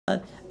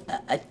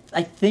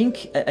I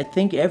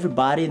think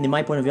everybody, in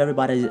my point of view,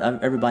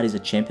 everybody's a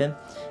champion.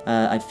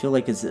 I feel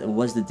like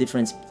what's the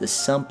difference?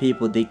 Some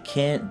people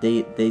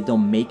they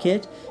don't make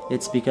it.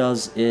 It's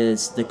because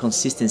it's the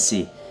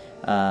consistency.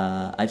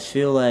 I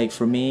feel like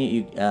for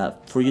me,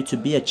 for you to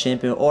be a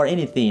champion or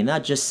anything,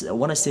 not just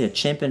when I say a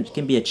champion, it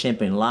can be a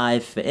champion in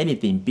life,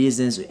 anything,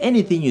 business,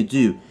 anything you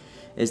do,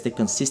 is the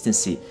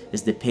consistency,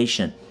 is the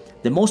patience.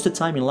 The most of the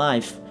time in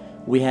life,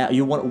 we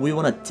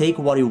want to take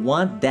what you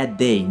want that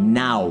day,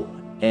 now,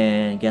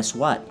 and guess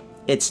what?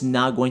 It's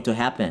not going to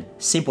happen.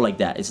 Simple like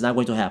that. It's not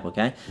going to happen.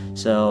 Okay.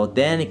 So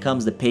then it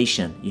comes the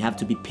patient. You have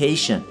to be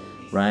patient.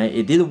 Right?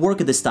 It didn't work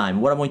at this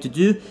time. What I'm going to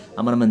do,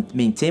 I'm going to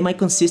maintain my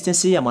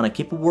consistency. I'm going to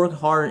keep working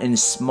hard and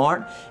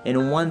smart.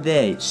 And one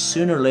day,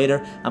 sooner or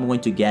later, I'm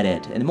going to get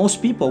it. And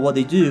most people, what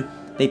they do,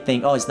 they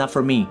think, oh, it's not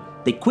for me.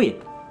 They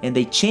quit and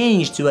they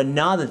change to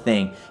another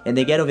thing. And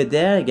they get over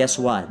there, guess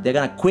what? They're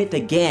going to quit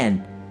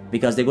again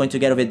because they're going to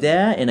get over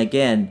there. And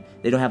again,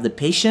 they don't have the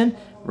patience,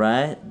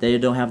 right? They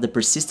don't have the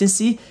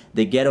persistency.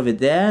 They get over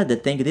there, the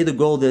thing didn't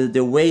go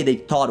the way they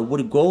thought it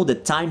would go, the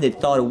time they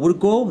thought it would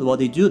go. What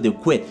they do, they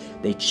quit.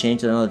 They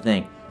change to another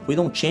thing. We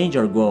don't change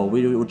our goal.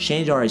 We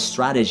change our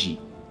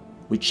strategy.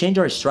 We change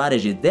our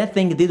strategy. That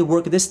thing didn't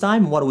work this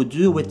time. What we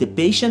do with the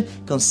patient,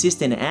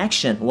 consistent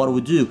action, what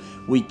we do,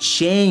 we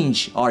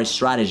change our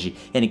strategy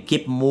and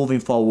keep moving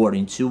forward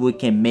until we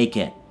can make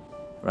it.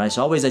 Right?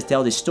 So always I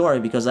tell this story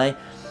because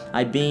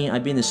I've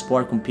been in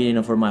sport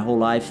competing for my whole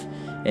life,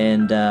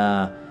 and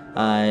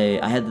I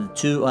had the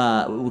two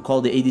we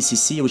call the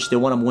ADCC, which is the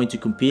one I'm going to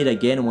compete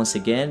again once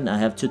again. I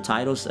have two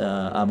titles.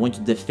 I'm going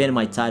to defend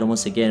my title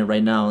once again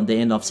right now on the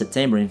end of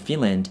September in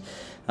Finland.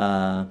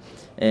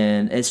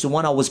 And it's the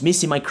one I was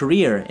missing my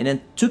career, and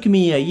it took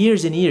me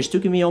years and years,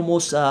 took me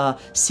almost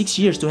 6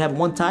 years to have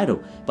one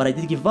title, but I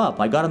didn't give up.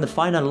 I got on the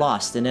final and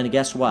lost, and then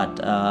guess what?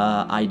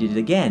 I did it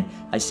again.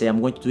 I say I'm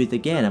going to do it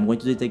again, I'm going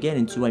to do it again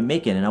until I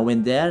make it, and I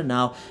went there.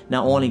 Now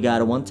not only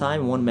got one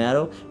time, one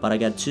medal, but I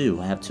got two.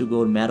 I have two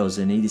gold medals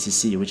in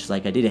ADCC, which is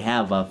like I didn't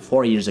have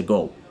 4 years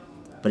ago.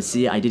 But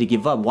see, I didn't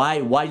give up. Why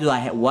did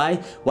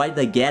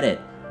I get it,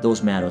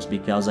 those medals?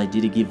 Because I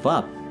didn't give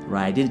up.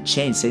 Right, I didn't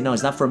change, say no,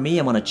 it's not for me,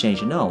 I'm gonna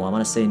change. No, I'm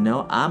gonna say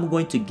no, I'm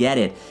going to get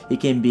it. It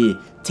can be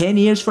 10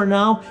 years from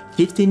now,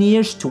 15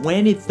 years,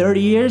 20, 30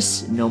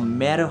 years, no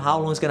matter how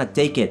long it's gonna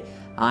take it,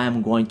 I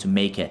am going to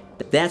make it.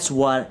 That's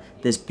what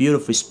this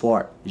beautiful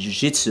sport,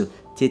 Jiu-Jitsu,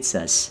 teaches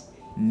us.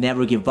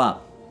 Never give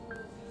up.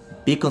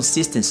 Be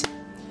consistent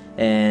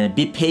and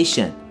be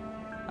patient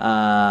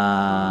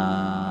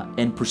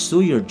and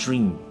pursue your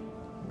dream.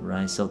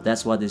 Right, so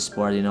that's what this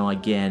sport, you know,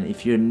 again,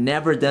 if you've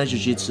never done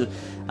Jiu-Jitsu,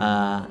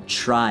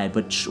 try.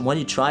 But when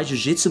you try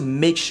Jiu-Jitsu,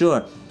 make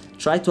sure,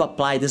 try to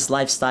apply this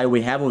lifestyle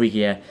we have over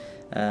here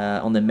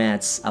on the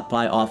mats,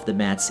 apply off the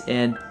mats,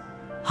 and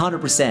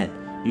 100%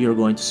 you're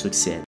going to succeed.